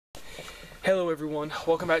Hello everyone,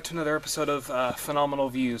 welcome back to another episode of Phenomenal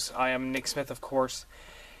Views. I am Nick Smith, of course,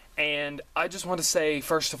 and I just want to say,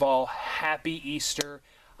 first of all, Happy Easter.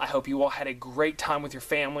 I hope you all had a great time with your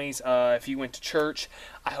families. If you went to church,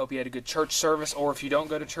 I hope you had a good church service, or if you don't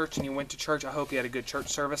go to church and you went to church, I hope you had a good church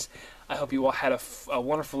service. I hope you all had a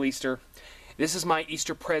wonderful Easter. This is my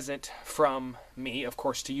Easter present from me, of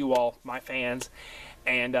course, to you all, my fans,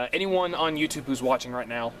 and anyone on YouTube who's watching right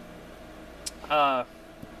now.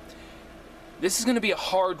 This is going to be a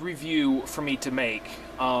hard review for me to make.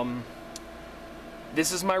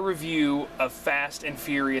 This is my review of Fast and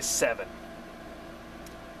Furious 7.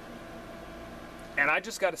 And I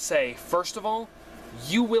just got to say, first of all,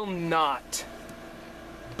 you will not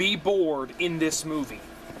be bored in this movie.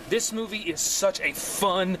 This movie is such a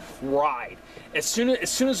fun ride. As soon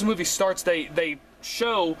as the movie starts, they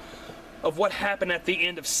show of what happened at the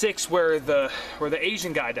end of 6 where the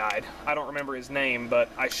Asian guy died. I don't remember his name, but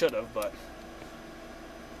I should have, but...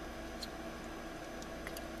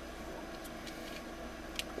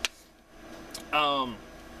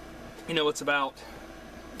 you know, it's about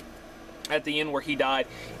at the end where he died,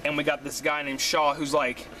 and we got this guy named Shaw who's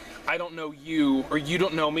like, I don't know you, or you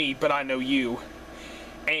don't know me, but I know you.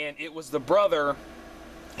 And it was the brother,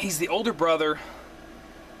 he's the older brother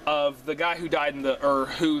of the guy who died in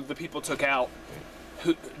who the people took out,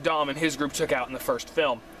 who Dom and his group took out in the first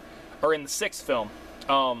film, or in the 6th film.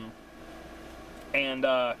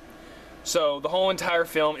 So the whole entire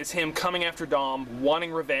film is him coming after Dom,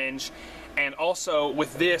 wanting revenge. And also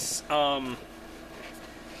with this,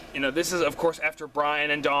 you know, this is of course after Brian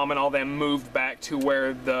and Dom and all them moved back to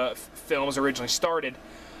where the films originally started.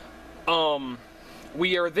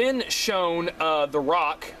 We are then shown The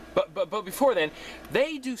Rock, but before then,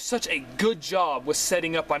 they do such a good job with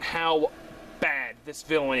setting up on how bad this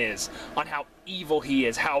villain is, on how evil he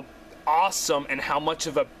is, how awesome and how much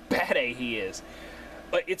of a badass he is.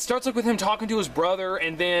 Like, it starts like with him talking to his brother,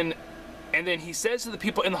 and then he says to the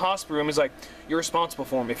people in the hospital room, he's like, you're responsible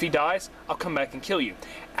for him. If he dies, I'll come back and kill you.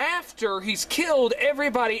 After he's killed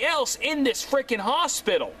everybody else in this freaking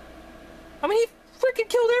hospital. I mean, he freaking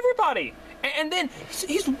killed everybody. And then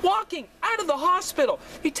he's walking out of the hospital.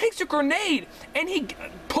 He takes a grenade, and he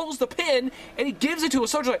pulls the pin, and he gives it to a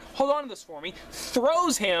soldier, like, hold on to this for me,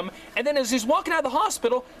 throws him, and then as he's walking out of the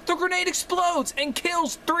hospital, the grenade explodes and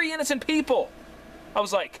kills 3 innocent people. I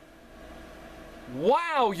was like,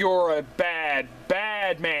 wow, you're a bad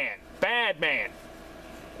man. Bad man.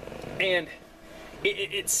 And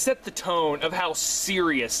it set the tone of how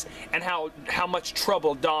serious and how much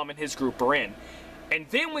trouble Dom and his group are in. And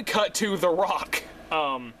then we cut to The Rock.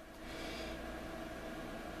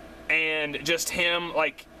 And just him,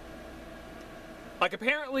 like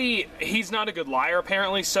apparently he's not a good liar,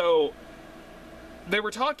 apparently, so... They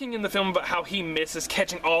were talking in the film about how he misses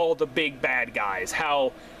catching all the big bad guys.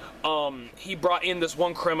 How he brought in this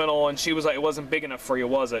one criminal and she was like, it wasn't big enough for you,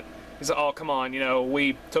 was it? He's like, oh, come on, you know,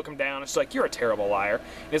 we took him down. It's like, you're a terrible liar.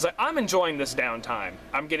 And he's like, I'm enjoying this downtime.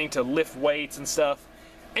 I'm getting to lift weights and stuff.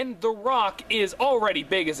 And The Rock is already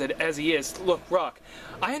big as he is. Look, Rock,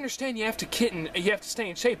 I understand you have to stay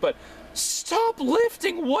in shape, but stop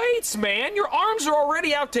lifting weights, man. Your arms are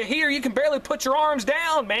already out to here. You can barely put your arms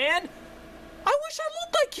down, man. I wish I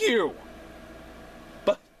looked like you!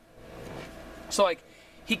 But, so like,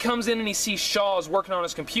 he comes in and he sees Shaw's working on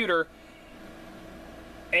his computer,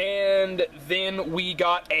 and then we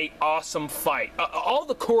got a awesome fight. All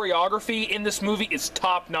the choreography in this movie is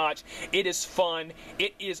top-notch. It is fun.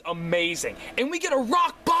 It is amazing. And we get a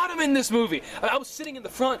rock bottom in this movie. I was sitting in the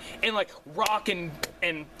front, and like, Rock and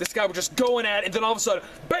this guy were just going at it, and then all of a sudden,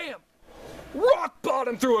 bam! Rock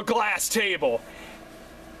bottom through a glass table!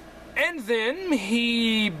 And then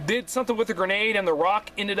he did something with a grenade, and The Rock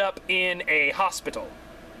ended up in a hospital.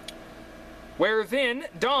 Where then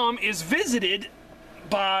Dom is visited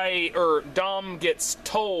by, or Dom gets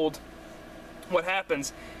told what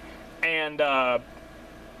happens, and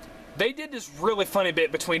they did this really funny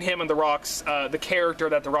bit between him and The Rock's, the character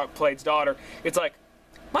that The Rock played's daughter. It's like,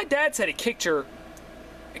 my dad said it kicked your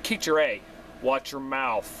A. Watch your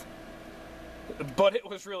mouth. But it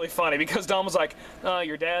was really funny because Dom was like,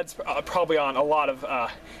 your dad's probably on a lot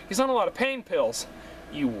of, he's on a lot of pain pills.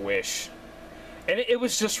 You wish. And it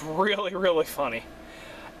was just really, really funny.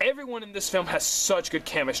 Everyone in this film has such good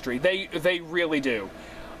chemistry. They really do.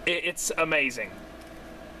 It's amazing.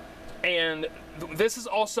 And this is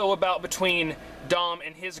also about between Dom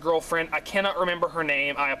and his girlfriend. I cannot remember her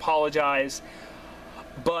name. I apologize.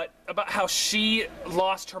 But about how she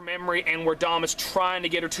lost her memory and where Dom is trying to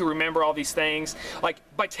get her to remember all these things. Like,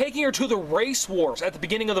 by taking her to the race wars at the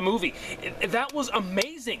beginning of the movie. That was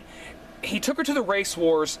amazing. He took her to the race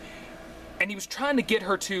wars, and he was trying to get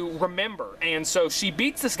her to remember. And so she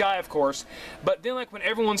beats this guy, of course, but then like when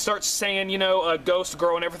everyone starts saying, you know, a ghost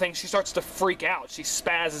girl and everything, she starts to freak out. She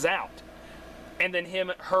spazzes out. And then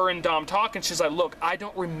her and Dom talk, and she's like, look, I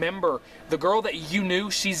don't remember. The girl that you knew,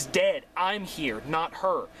 she's dead. I'm here, not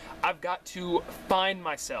her. I've got to find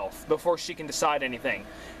myself before she can decide anything.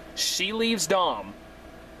 She leaves Dom,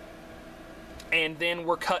 and then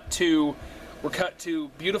we're cut to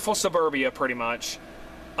beautiful suburbia, pretty much,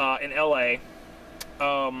 in LA,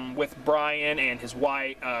 with Brian and his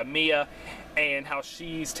wife, Mia, and how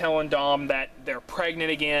she's telling Dom that they're pregnant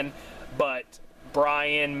again, but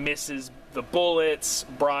Brian misses the bullets.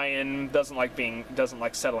 Brian doesn't like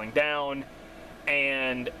settling down,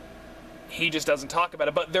 and he just doesn't talk about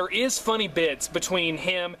it. But there is funny bits between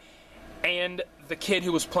him and the kid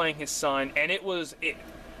who was playing his son, and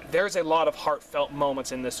there's a lot of heartfelt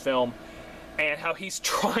moments in this film, and how he's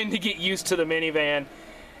trying to get used to the minivan,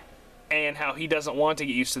 and how he doesn't want to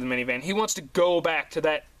get used to the minivan. He wants to go back to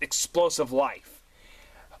that explosive life.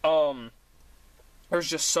 There's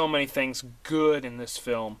just so many things good in this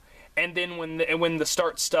film. And then when the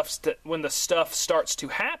stuff starts to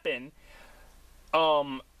happen,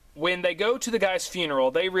 when they go to the guy's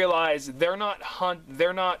funeral, they realize they're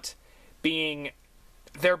being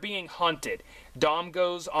hunted. Dom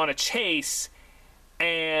goes on a chase,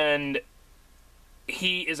 and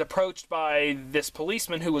he is approached by this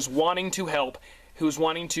policeman who was wanting to help, who's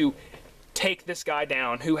wanting to take this guy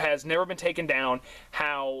down, who has never been taken down.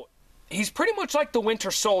 How he's pretty much like the Winter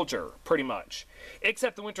Soldier, pretty much.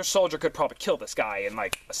 Except the Winter Soldier could probably kill this guy in,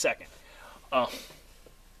 like, a second.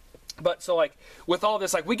 But, so, like, with all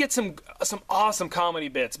this, like, we get some awesome comedy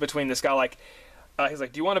bits between this guy. Like, he's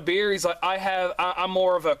like, do you want a beer? He's like, I'm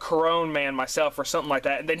more of a Corona man myself, or something like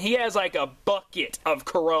that. And then he has, like, a bucket of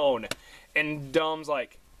Corona. And Dom's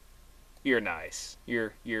like, you're nice.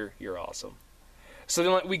 You're awesome. So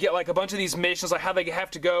then, like, we get, like, a bunch of these missions, like how they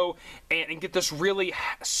have to go and get this really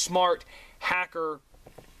smart hacker.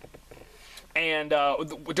 And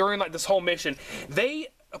during, like, this whole mission,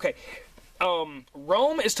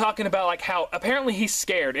 Rome is talking about, like, how apparently he's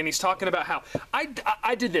scared, and he's talking about how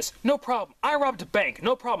I did this, no problem. I robbed a bank,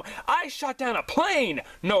 no problem. I shot down a plane,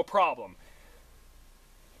 no problem.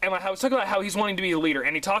 And I was talking about how he's wanting to be a leader,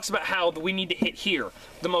 and he talks about how we need to hit here,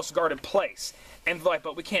 the most guarded place. And like,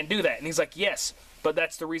 but we can't do that. And he's like, yes, but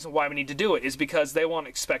that's the reason why we need to do it, is because they won't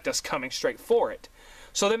expect us coming straight for it.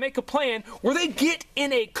 So they make a plan where they get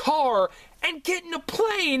in a car and get in a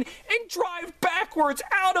plane and drive backwards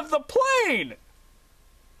out of the plane.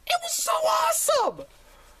 It was so awesome!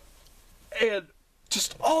 And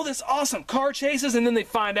just all this awesome car chases, and then they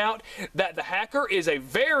find out that the hacker is a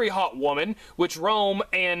very hot woman, which Rome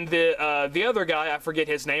and the other guy, I forget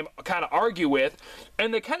his name, kind of argue with,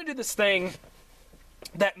 and they kind of do this thing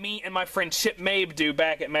that me and my friend Chip Mabe do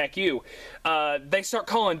back at MacU. They start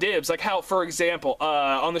calling dibs, like how, for example,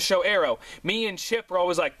 on the show Arrow, me and Chip were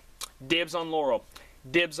always like, dibs on Laurel,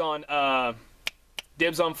 dibs on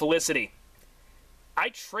Felicity. I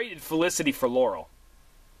traded Felicity for Laurel.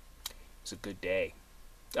 It was a good day.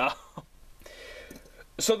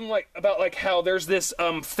 Something like about like how there's this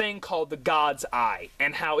thing called the God's Eye,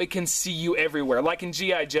 and how it can see you everywhere. Like in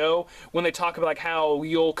G.I. Joe, when they talk about like how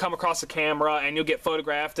you'll come across a camera and you'll get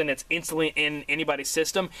photographed and it's instantly in anybody's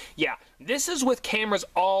system. Yeah, this is with cameras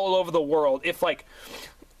all over the world. If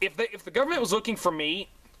the government was looking for me,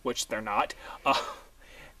 which they're not,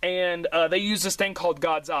 and they use this thing called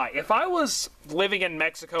God's Eye. If I was living in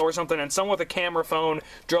Mexico or something and someone with a camera phone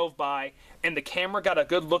drove by and the camera got a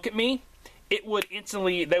good look at me, they would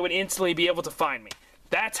instantly be able to find me.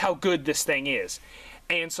 That's how good this thing is.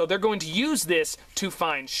 And so they're going to use this to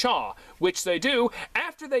find Shaw, which they do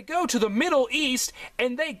after they go to the Middle East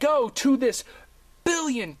and they go to this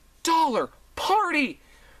billion-dollar party.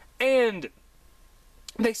 And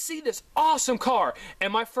they see this awesome car.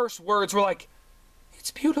 And my first words were like,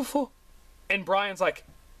 it's beautiful. And Brian's like,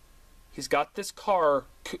 he's got this car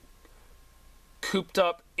cooped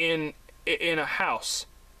up in a house.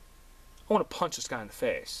 I want to punch this guy in the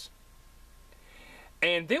face.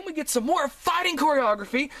 And then we get some more fighting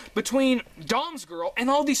choreography between Dom's girl and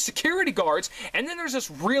all these security guards. And then there's this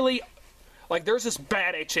really, like, there's this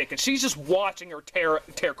bad A chick, and she's just watching her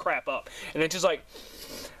tear crap up. And then she's like,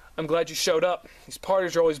 I'm glad you showed up. These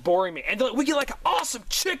parties are always boring me. And then we get like an awesome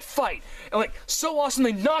chick fight. And like, so awesome,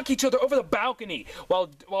 they knock each other over the balcony. While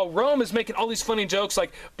Rome is making all these funny jokes,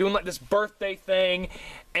 like doing like this birthday thing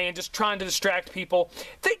and just trying to distract people.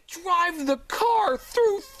 They drive the car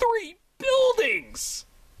through 3 buildings.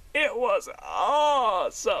 It was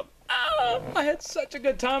awesome. I had such a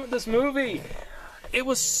good time at this movie. It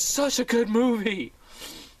was such a good movie.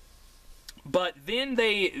 But then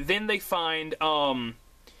they find,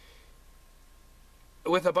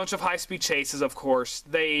 with a bunch of high-speed chases, of course,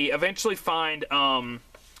 they eventually find,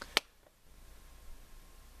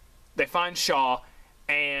 Shaw,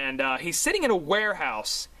 and he's sitting in a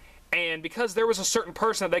warehouse, and because there was a certain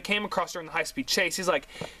person that they came across during the high-speed chase, he's like,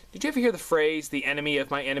 did you ever hear the phrase, the enemy of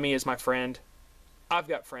my enemy is my friend? I've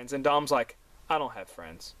got friends. And Dom's like, I don't have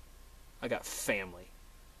friends. I got family.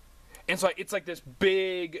 And so it's like this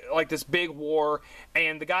big war,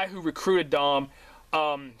 and the guy who recruited Dom,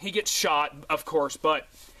 he gets shot, of course, but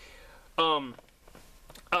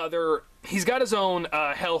he's got his own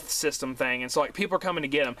health system thing, and so like people are coming to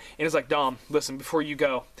get him, and he's like, Dom, listen, before you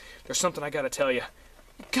go, there's something I gotta tell you.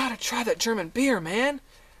 You gotta try that German beer, man.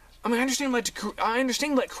 I mean, I understand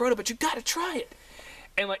like Corona, but you gotta try it.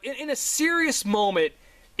 And like in a serious moment,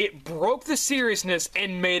 it broke the seriousness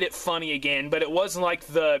and made it funny again, but it wasn't like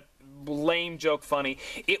the lame joke funny.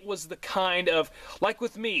 It was the kind of, like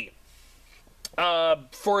with me,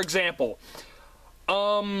 for example,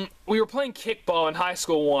 we were playing kickball in high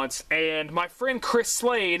school once, and my friend Chris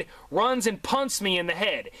Slade runs and punts me in the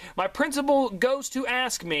head. My principal goes to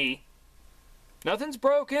ask me, nothing's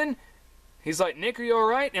broken. He's like, Nick, are you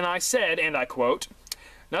alright? And I said, and I quote,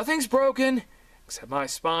 nothing's broken, except my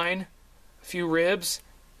spine, a few ribs,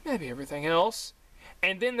 maybe everything else.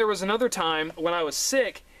 And then there was another time when I was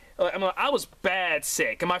sick. I was bad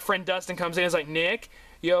sick, and my friend Dustin comes in and is like, Nick,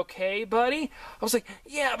 you okay, buddy? I was like,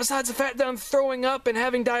 yeah, besides the fact that I'm throwing up and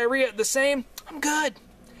having diarrhea at the same, I'm good.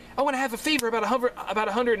 I want to have a fever about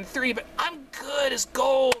 103, but I'm good as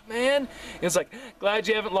gold, man. And it's like, glad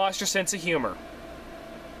you haven't lost your sense of humor.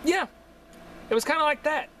 Yeah, it was kind of like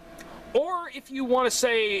that. Or if you want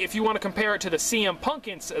to compare it to the CM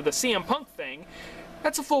Punk thing,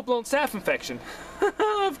 that's a full-blown staph infection.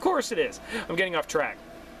 Of course it is. I'm getting off track.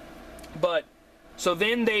 But, so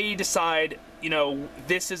then they decide, you know,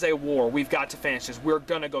 this is a war. We've got to finish this. We're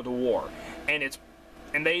gonna go to war.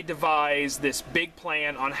 And they devise this big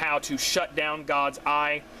plan on how to shut down God's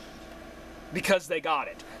eye because they got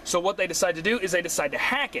it. So what they decide to do is they decide to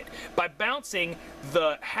hack it by bouncing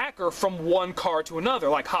the hacker from one car to another,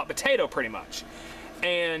 like hot potato pretty much.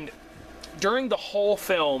 And during the whole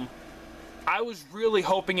film, I was really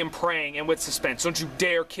hoping and praying and with suspense, don't you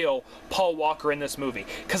dare kill Paul Walker in this movie,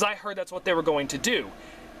 because I heard that's what they were going to do.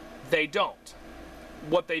 They don't.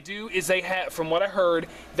 What they do is they have, from what I heard,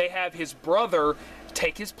 they have his brother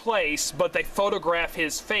take his place, but they photograph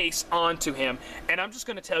his face onto him. And I'm just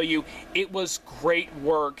going to tell you, it was great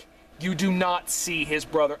work. You do not see his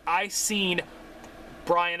brother. I seen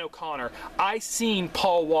Brian O'Connor. I seen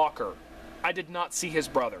Paul Walker. I did not see his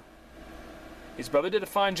brother. His brother did a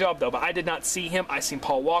fine job, though, but I did not see him. I seen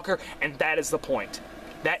Paul Walker, and that is the point.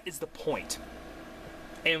 That is the point.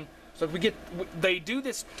 And so they do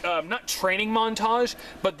this, not training montage,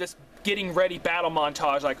 but this getting ready battle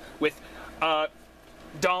montage, like with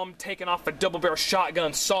Dom taking off a double-barrel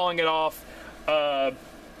shotgun, sawing it off,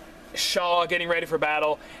 Shaw getting ready for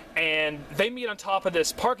battle, and they meet on top of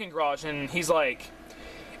this parking garage, and he's like,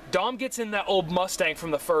 Dom gets in that old Mustang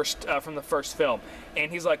from the first film,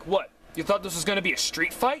 and he's like, what? You thought this was going to be a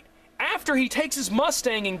street fight? After he takes his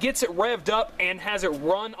Mustang and gets it revved up and has it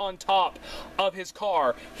run on top of his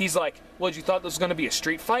car, he's like, what, you thought this was going to be a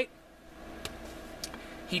street fight?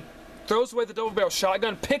 He throws away the double-barrel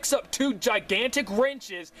shotgun, picks up 2 gigantic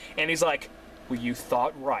wrenches, and he's like, well, you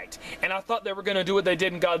thought right. And I thought they were going to do what they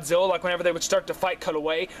did in Godzilla, like whenever they would start to fight, cut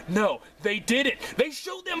away. No, they didn't. They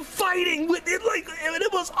showed them fighting with it, and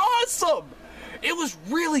it was awesome. It was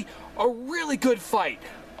really a really good fight.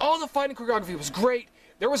 All the fighting choreography was great.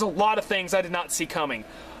 There was a lot of things I did not see coming.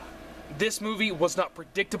 This movie was not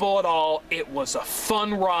predictable at all. It was a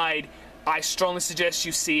fun ride. I strongly suggest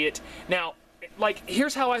you see it. Now, like,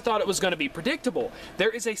 here's how I thought it was going to be predictable. There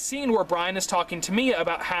is a scene where Brian is talking to Mia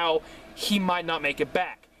about how he might not make it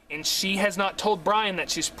back. And she has not told Brian that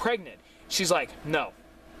she's pregnant. She's like, no.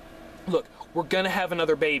 Look, we're going to have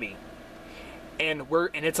another baby. And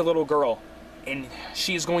it's a little girl. And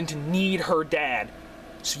she's going to need her dad.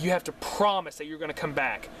 So you have to promise that you're going to come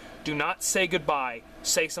back. Do not say goodbye.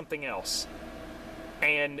 Say something else.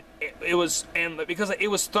 And because it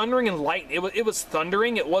was thundering and lightning. It was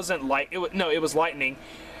thundering. It wasn't light. It was lightning.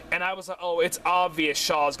 And I was like, oh, it's obvious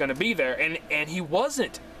Shaw's going to be there, and he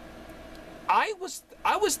wasn't. I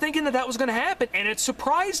was thinking that was going to happen, and it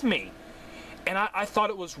surprised me. And I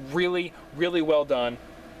thought it was really, really well done.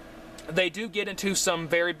 They do get into some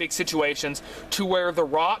very big situations to where The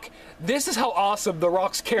Rock, this is how awesome The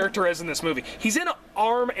Rock's character is in this movie. He's in an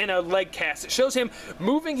arm and a leg cast. It shows him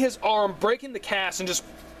moving his arm, breaking the cast, and just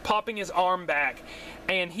popping his arm back.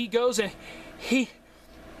 And he goes and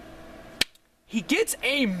he gets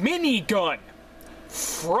a minigun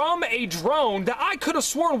from a drone that I could have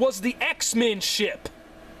sworn was the X-Men ship.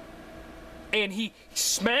 And he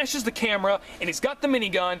smashes the camera, and he's got the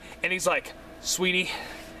minigun, and he's like, "Sweetie,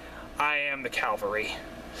 I am the cavalry."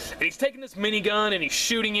 And he's taking this minigun, and he's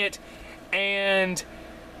shooting it, and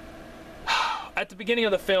at the beginning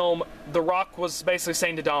of the film, The Rock was basically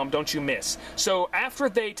saying to Dom, "Don't you miss." So after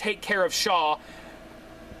they take care of Shaw,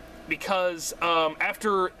 because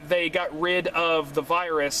after they got rid of the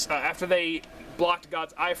virus, after they blocked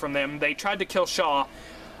God's eye from them, they tried to kill Shaw.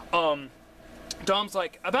 Dom's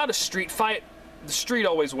like, about a street fight, the street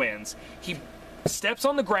always wins. He steps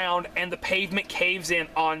on the ground and the pavement caves in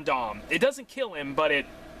on Dom. It doesn't kill him, but it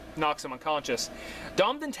knocks him unconscious.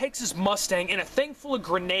 Dom then takes his Mustang and a thing full of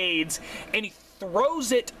grenades, and he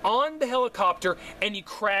throws it on the helicopter, and he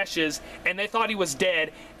crashes, and they thought he was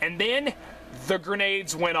dead, and then the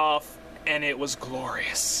grenades went off, and it was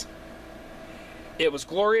glorious. It was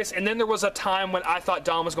glorious. And then there was a time when I thought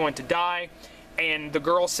Dom was going to die, and the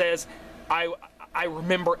girl says, I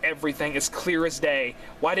remember everything as clear as day.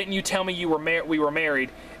 Why didn't you tell me we were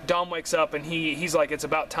married? Dom wakes up, and he's like, "It's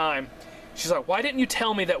about time." She's like, "Why didn't you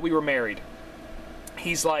tell me that we were married?"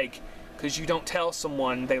 He's like, "'Cause you don't tell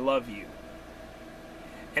someone they love you."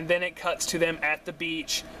 And then it cuts to them at the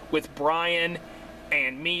beach with Brian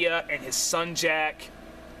and Mia and his son Jack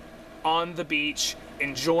on the beach,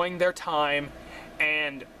 enjoying their time,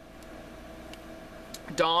 and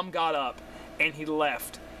Dom got up and he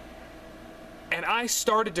left. And I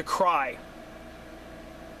started to cry.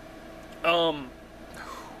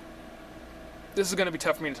 This is going to be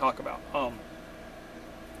tough for me to talk about.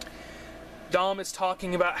 Dom is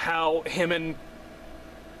talking about how him and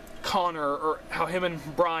Connor, or how him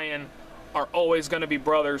and Brian are always going to be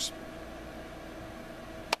brothers.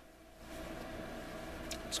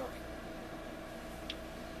 Sorry.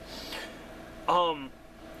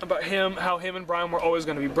 About how him and Brian were always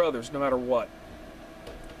going to be brothers, no matter what.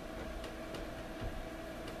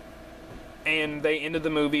 And they ended the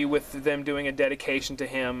movie with them doing a dedication to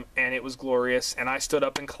him, and it was glorious, and I stood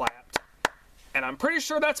up and clapped. And I'm pretty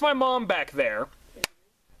sure that's my mom back there.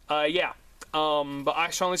 Yeah. But I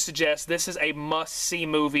strongly suggest this is a must-see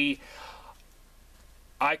movie.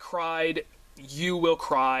 I cried, you will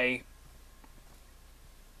cry,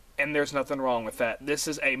 and there's nothing wrong with that. This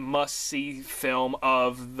is a must-see film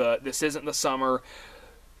this isn't the summer,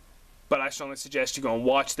 but I strongly suggest you go and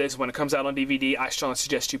watch this. When it comes out on DVD, I strongly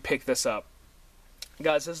suggest you pick this up.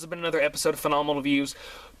 Guys, this has been another episode of Phenomenal Views.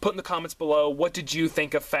 Put in the comments below, what did you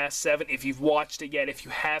think of Fast 7? If you've watched it yet, if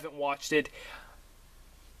you haven't watched it,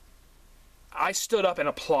 I stood up and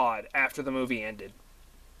applaud after the movie ended.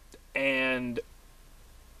 And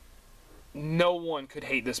no one could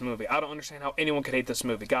hate this movie. I don't understand how anyone could hate this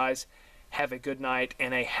movie. Guys, have a good night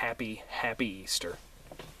and a happy, happy Easter.